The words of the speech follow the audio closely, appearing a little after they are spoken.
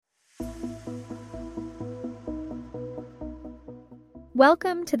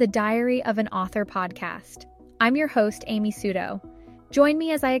Welcome to the Diary of an Author podcast. I'm your host, Amy Sudo. Join me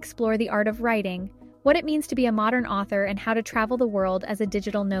as I explore the art of writing, what it means to be a modern author, and how to travel the world as a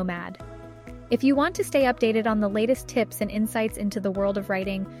digital nomad. If you want to stay updated on the latest tips and insights into the world of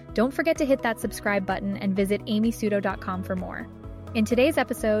writing, don't forget to hit that subscribe button and visit amysudo.com for more. In today's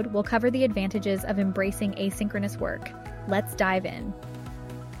episode, we'll cover the advantages of embracing asynchronous work. Let's dive in.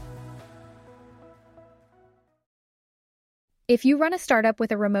 If you run a startup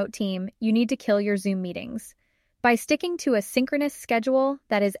with a remote team, you need to kill your Zoom meetings. By sticking to a synchronous schedule,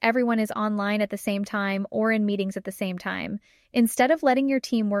 that is, everyone is online at the same time or in meetings at the same time, instead of letting your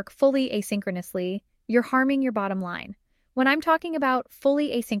team work fully asynchronously, you're harming your bottom line. When I'm talking about fully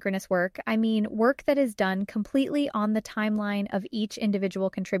asynchronous work, I mean work that is done completely on the timeline of each individual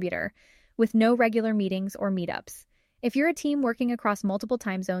contributor, with no regular meetings or meetups. If you're a team working across multiple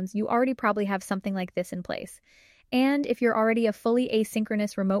time zones, you already probably have something like this in place. And if you're already a fully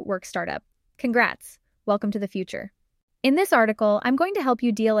asynchronous remote work startup, congrats! Welcome to the future. In this article, I'm going to help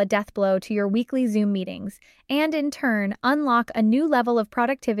you deal a death blow to your weekly Zoom meetings and, in turn, unlock a new level of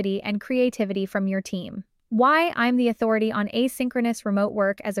productivity and creativity from your team. Why I'm the authority on asynchronous remote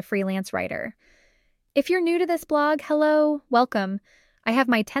work as a freelance writer. If you're new to this blog, hello, welcome. I have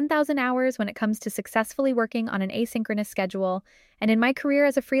my 10,000 hours when it comes to successfully working on an asynchronous schedule, and in my career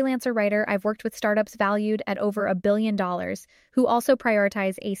as a freelancer writer, I've worked with startups valued at over $1 billion who also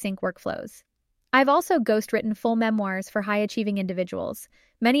prioritize async workflows. I've also ghostwritten full memoirs for high-achieving individuals,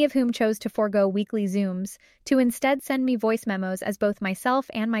 many of whom chose to forego weekly Zooms to instead send me voice memos, as both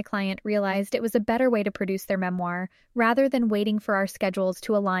myself and my client realized it was a better way to produce their memoir rather than waiting for our schedules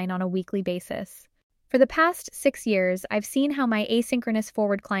to align on a weekly basis. For the past 6 years, I've seen how my asynchronous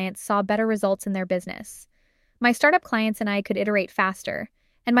forward clients saw better results in their business. My startup clients and I could iterate faster,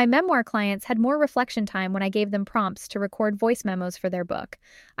 and my memoir clients had more reflection time when I gave them prompts to record voice memos for their book.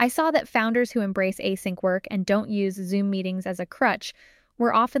 I saw that founders who embrace async work and don't use Zoom meetings as a crutch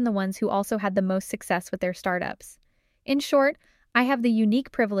were often the ones who also had the most success with their startups. In short, I have the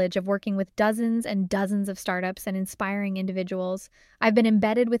unique privilege of working with dozens and dozens of startups and inspiring individuals. I've been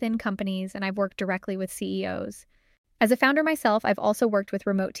embedded within companies, and I've worked directly with CEOs. As a founder myself, I've also worked with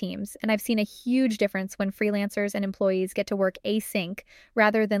remote teams, and I've seen a huge difference when freelancers and employees get to work async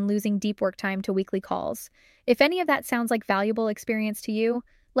rather than losing deep work time to weekly calls. If any of that sounds like valuable experience to you,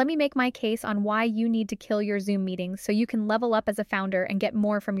 let me make my case on why you need to kill your Zoom meetings so you can level up as a founder and get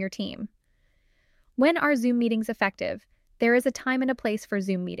more from your team. When are Zoom meetings effective? There is a time and a place for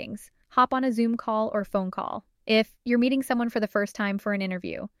Zoom meetings. Hop on a Zoom call or phone call. If you're meeting someone for the first time for an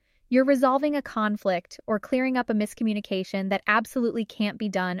interview, you're resolving a conflict or clearing up a miscommunication that absolutely can't be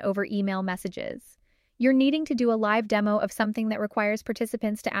done over email messages. You're needing to do a live demo of something that requires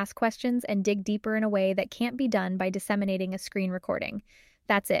participants to ask questions and dig deeper in a way that can't be done by disseminating a screen recording.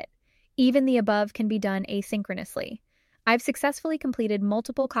 That's it. Even the above can be done asynchronously. I've successfully completed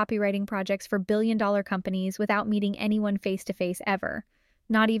multiple copywriting projects for billion-dollar companies without meeting anyone face-to-face ever,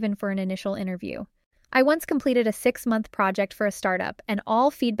 not even for an initial interview. I once completed a 6-month project for a startup, and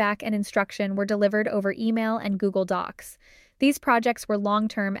all feedback and instruction were delivered over email and Google Docs. These projects were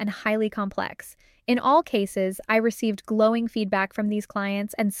long-term and highly complex. In all cases, I received glowing feedback from these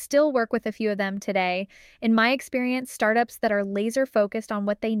clients and still work with a few of them today. In my experience, startups that are laser-focused on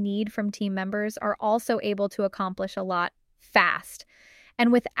what they need from team members are also able to accomplish a lot fast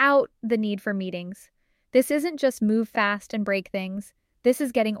and without the need for meetings. This isn't just move fast and break things. This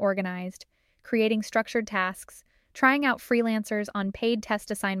is getting organized, creating structured tasks, trying out freelancers on paid test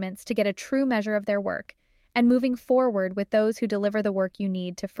assignments to get a true measure of their work, and moving forward with those who deliver the work you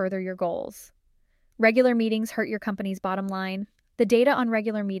need to further your goals. Regular meetings hurt your company's bottom line. The data on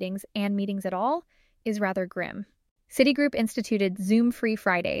regular meetings and meetings at all is rather grim. Citigroup instituted Zoom-free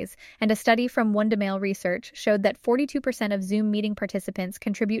Fridays, and a study from One2Mail Research showed that 42% of Zoom meeting participants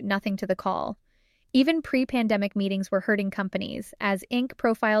contribute nothing to the call. Even pre-pandemic meetings were hurting companies, as Inc.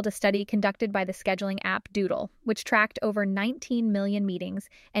 profiled a study conducted by the scheduling app Doodle, which tracked over 19 million meetings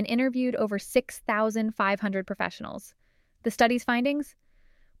and interviewed over 6,500 professionals. The study's findings?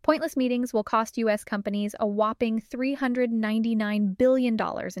 Pointless meetings will cost U.S. companies a whopping $399 billion in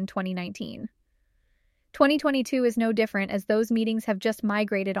 2019. 2022 is no different, as those meetings have just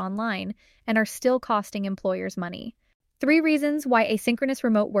migrated online and are still costing employers money. 3 reasons why asynchronous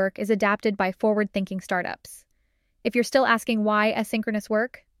remote work is adapted by forward-thinking startups. If you're still asking why asynchronous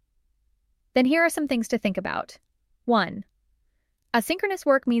work, then here are some things to think about. 1. Asynchronous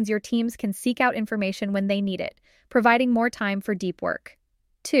work means your teams can seek out information when they need it, providing more time for deep work.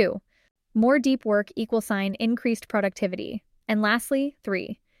 2. More deep work = increased productivity. And lastly,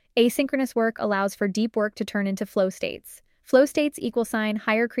 3. Asynchronous work allows for deep work to turn into flow states. Flow states =,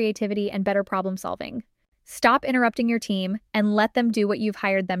 higher creativity and better problem solving. Stop interrupting your team and let them do what you've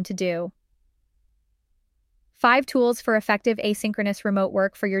hired them to do. 5 tools for effective asynchronous remote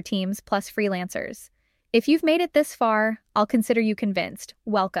work for your teams plus freelancers. If you've made it this far, I'll consider you convinced,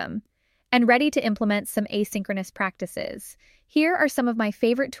 welcome, and ready to implement some asynchronous practices. Here are some of my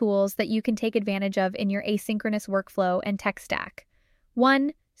favorite tools that you can take advantage of in your asynchronous workflow and tech stack.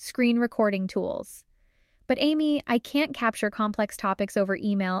 1. Screen recording tools. But Amy, I can't capture complex topics over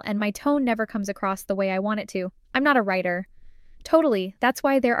email and my tone never comes across the way I want it to. I'm not a writer. Totally, that's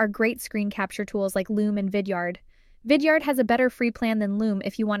why there are great screen capture tools like Loom and Vidyard. Vidyard has a better free plan than Loom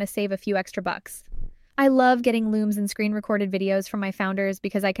if you want to save a few extra bucks. I love getting Looms and screen recorded videos from my founders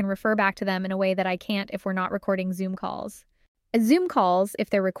because I can refer back to them in a way that I can't if we're not recording Zoom calls. Zoom calls, if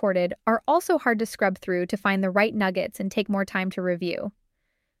they're recorded, are also hard to scrub through to find the right nuggets and take more time to review.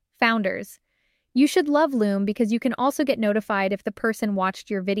 Founders. You should love Loom because you can also get notified if the person watched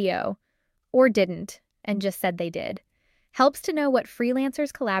your video, or didn't, and just said they did. Helps to know what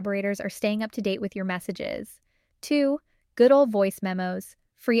freelancers' collaborators are staying up to date with your messages. 2. Good old voice memos,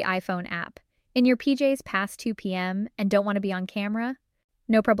 free iPhone app. In your PJs past 2 p.m. and don't want to be on camera?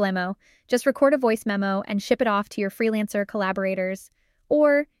 No problemo. Just record a voice memo and ship it off to your freelancer collaborators.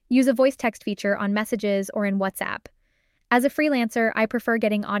 Or use a voice text feature on messages or in WhatsApp. As a freelancer, I prefer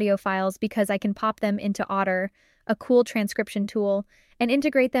getting audio files because I can pop them into Otter, a cool transcription tool, and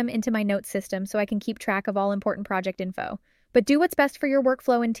integrate them into my notes system so I can keep track of all important project info. But do what's best for your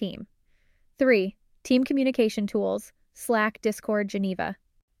workflow and team. 3. Team communication tools, Slack, Discord, Geneva.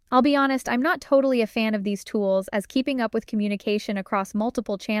 I'll be honest, I'm not totally a fan of these tools as keeping up with communication across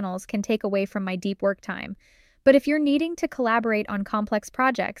multiple channels can take away from my deep work time. But if you're needing to collaborate on complex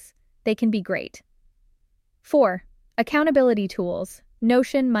projects, they can be great. 4. Accountability tools,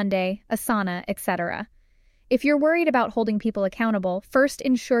 Notion, Monday, Asana, etc. If you're worried about holding people accountable, first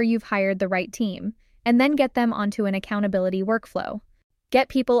ensure you've hired the right team, and then get them onto an accountability workflow. Get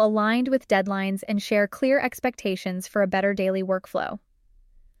people aligned with deadlines and share clear expectations for a better daily workflow.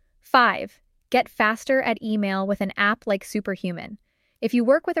 5. Get faster at email with an app like Superhuman. If you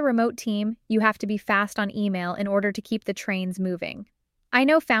work with a remote team, you have to be fast on email in order to keep the trains moving. I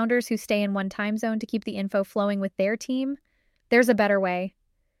know founders who stay in one time zone to keep the info flowing with their team. There's a better way.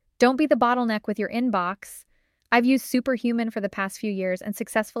 Don't be the bottleneck with your inbox. I've used Superhuman for the past few years and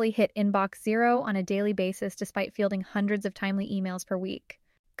successfully hit inbox 0 on a daily basis despite fielding hundreds of timely emails per week.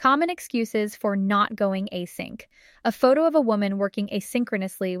 Common excuses for not going async. A photo of a woman working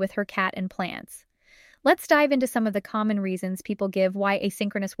asynchronously with her cat and plants. Let's dive into some of the common reasons people give why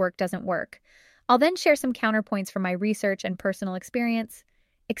asynchronous work doesn't work. I'll then share some counterpoints from my research and personal experience.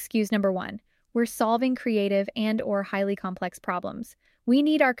 Excuse number 1. We're solving creative and/or highly complex problems. We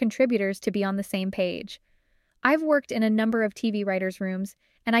need our contributors to be on the same page. I've worked in a number of TV writers' rooms,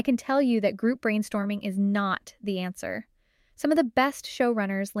 and I can tell you that group brainstorming is not the answer. Some of the best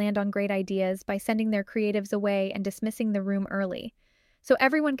showrunners land on great ideas by sending their creatives away and dismissing the room early, so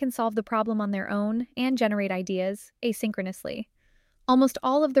everyone can solve the problem on their own and generate ideas asynchronously. Almost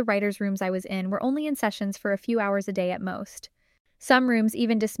all of the writers' rooms I was in were only in sessions for a few hours a day at most. Some rooms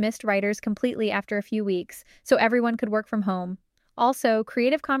even dismissed writers completely after a few weeks, so everyone could work from home. Also,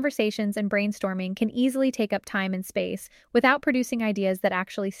 creative conversations and brainstorming can easily take up time and space without producing ideas that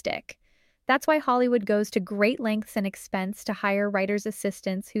actually stick. That's why Hollywood goes to great lengths and expense to hire writers'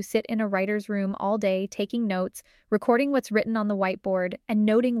 assistants who sit in a writer's room all day taking notes, recording what's written on the whiteboard, and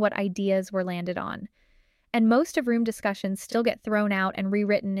noting what ideas were landed on. And most of room discussions still get thrown out and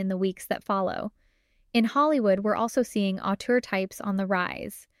rewritten in the weeks that follow. In Hollywood, we're also seeing auteur types on the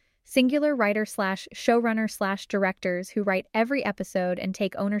rise. Singular writer/showrunner/directors who write every episode and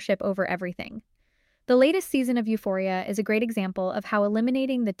take ownership over everything. The latest season of Euphoria is a great example of how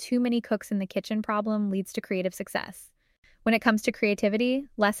eliminating the too many cooks in the kitchen problem leads to creative success. When it comes to creativity,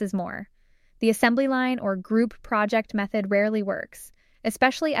 less is more. The assembly line or group project method rarely works,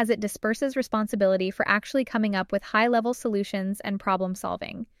 especially as it disperses responsibility for actually coming up with high-level solutions and problem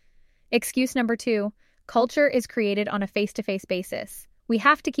solving. Excuse number 2, culture is created on a face-to-face basis. We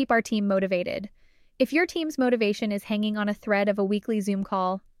have to keep our team motivated. If your team's motivation is hanging on a thread of a weekly Zoom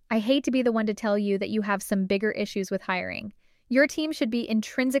call, I hate to be the one to tell you that you have some bigger issues with hiring. Your team should be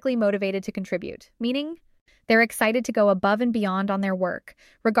intrinsically motivated to contribute, meaning they're excited to go above and beyond on their work,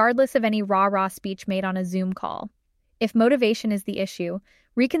 regardless of any rah-rah speech made on a Zoom call. If motivation is the issue,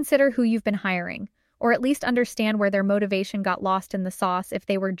 reconsider who you've been hiring, or at least understand where their motivation got lost in the sauce if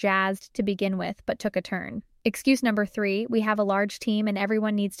they were jazzed to begin with but took a turn. Excuse number 3, we have a large team and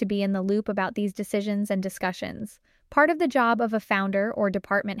everyone needs to be in the loop about these decisions and discussions. Part of the job of a founder or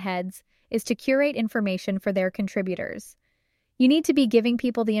department heads is to curate information for their contributors. You need to be giving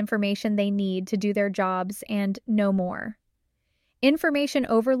people the information they need to do their jobs and no more. Information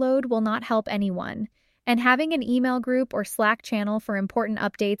overload will not help anyone, and having an email group or Slack channel for important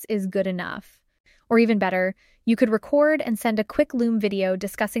updates is good enough. Or even better, you could record and send a quick Loom video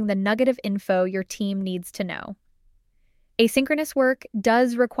discussing the nugget of info your team needs to know. Asynchronous work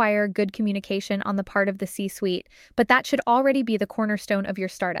does require good communication on the part of the C-suite, but that should already be the cornerstone of your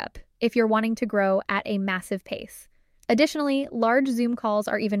startup if you're wanting to grow at a massive pace. Additionally, large Zoom calls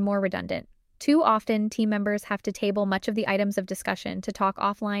are even more redundant. Too often, team members have to table much of the items of discussion to talk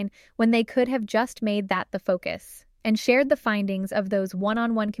offline when they could have just made that the focus and shared the findings of those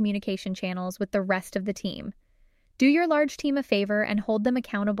one-on-one communication channels with the rest of the team. Do your large team a favor and hold them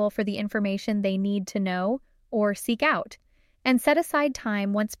accountable for the information they need to know or seek out. And set aside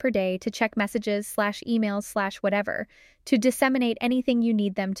time once per day to check messages/emails/whatever to disseminate anything you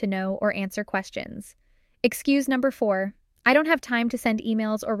need them to know or answer questions. Excuse number 4. I don't have time to send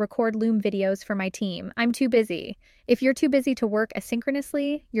emails or record Loom videos for my team. I'm too busy. If you're too busy to work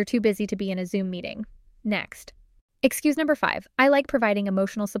asynchronously, you're too busy to be in a Zoom meeting. Next. Excuse number 5. I like providing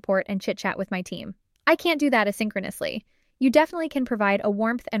emotional support and chit-chat with my team. I can't do that asynchronously. You definitely can provide a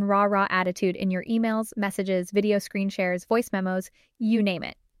warmth and raw attitude in your emails, messages, video screen shares, voice memos, you name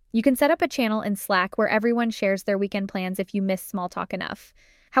it. You can set up a channel in Slack where everyone shares their weekend plans if you miss small talk enough.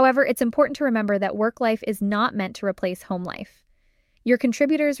 However, it's important to remember that work life is not meant to replace home life. Your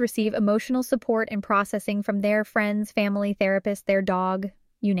contributors receive emotional support and processing from their friends, family, therapist, their dog,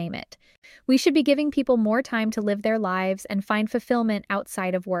 you name it. We should be giving people more time to live their lives and find fulfillment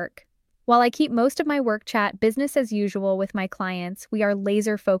outside of work. While I keep most of my work chat business as usual with my clients, we are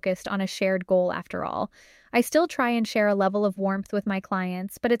laser focused on a shared goal after all. I still try and share a level of warmth with my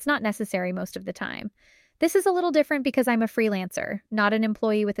clients, but it's not necessary most of the time. This is a little different because I'm a freelancer, not an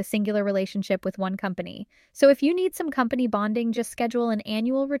employee with a singular relationship with one company. So if you need some company bonding, just schedule an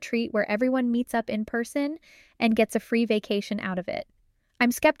annual retreat where everyone meets up in person and gets a free vacation out of it.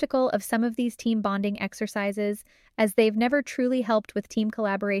 I'm skeptical of some of these team bonding exercises as they've never truly helped with team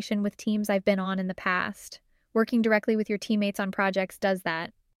collaboration with teams I've been on in the past. Working directly with your teammates on projects does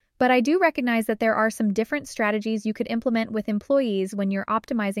that. But I do recognize that there are some different strategies you could implement with employees when you're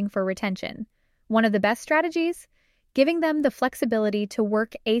optimizing for retention. One of the best strategies? Giving them the flexibility to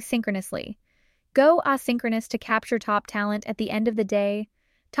work asynchronously. Go asynchronous to capture top talent at the end of the day.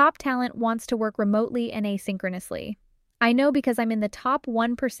 Top talent wants to work remotely and asynchronously. I know because I'm in the top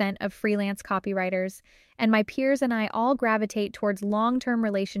 1% of freelance copywriters, and my peers and I all gravitate towards long-term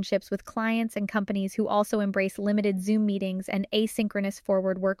relationships with clients and companies who also embrace limited Zoom meetings and asynchronous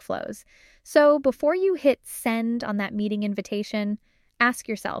forward workflows. So before you hit send on that meeting invitation, ask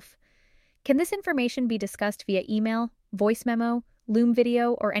yourself, can this information be discussed via email, voice memo, Loom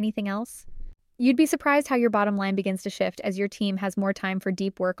video, or anything else? You'd be surprised how your bottom line begins to shift as your team has more time for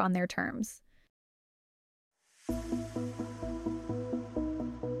deep work on their terms.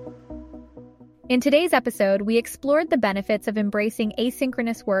 In today's episode, we explored the benefits of embracing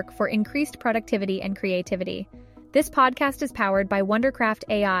asynchronous work for increased productivity and creativity. This podcast is powered by Wondercraft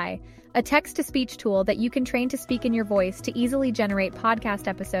AI, a text-to-speech tool that you can train to speak in your voice to easily generate podcast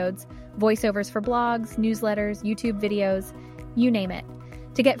episodes, voiceovers for blogs, newsletters, YouTube videos, you name it.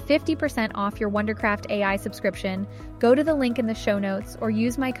 To get 50% off your Wondercraft AI subscription, go to the link in the show notes or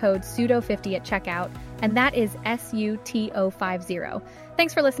use my code SUTO50 at checkout, and that is SUTO50.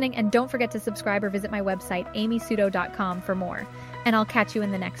 Thanks for listening, and don't forget to subscribe or visit my website, amysuto.com, for more. And I'll catch you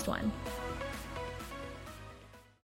in the next one.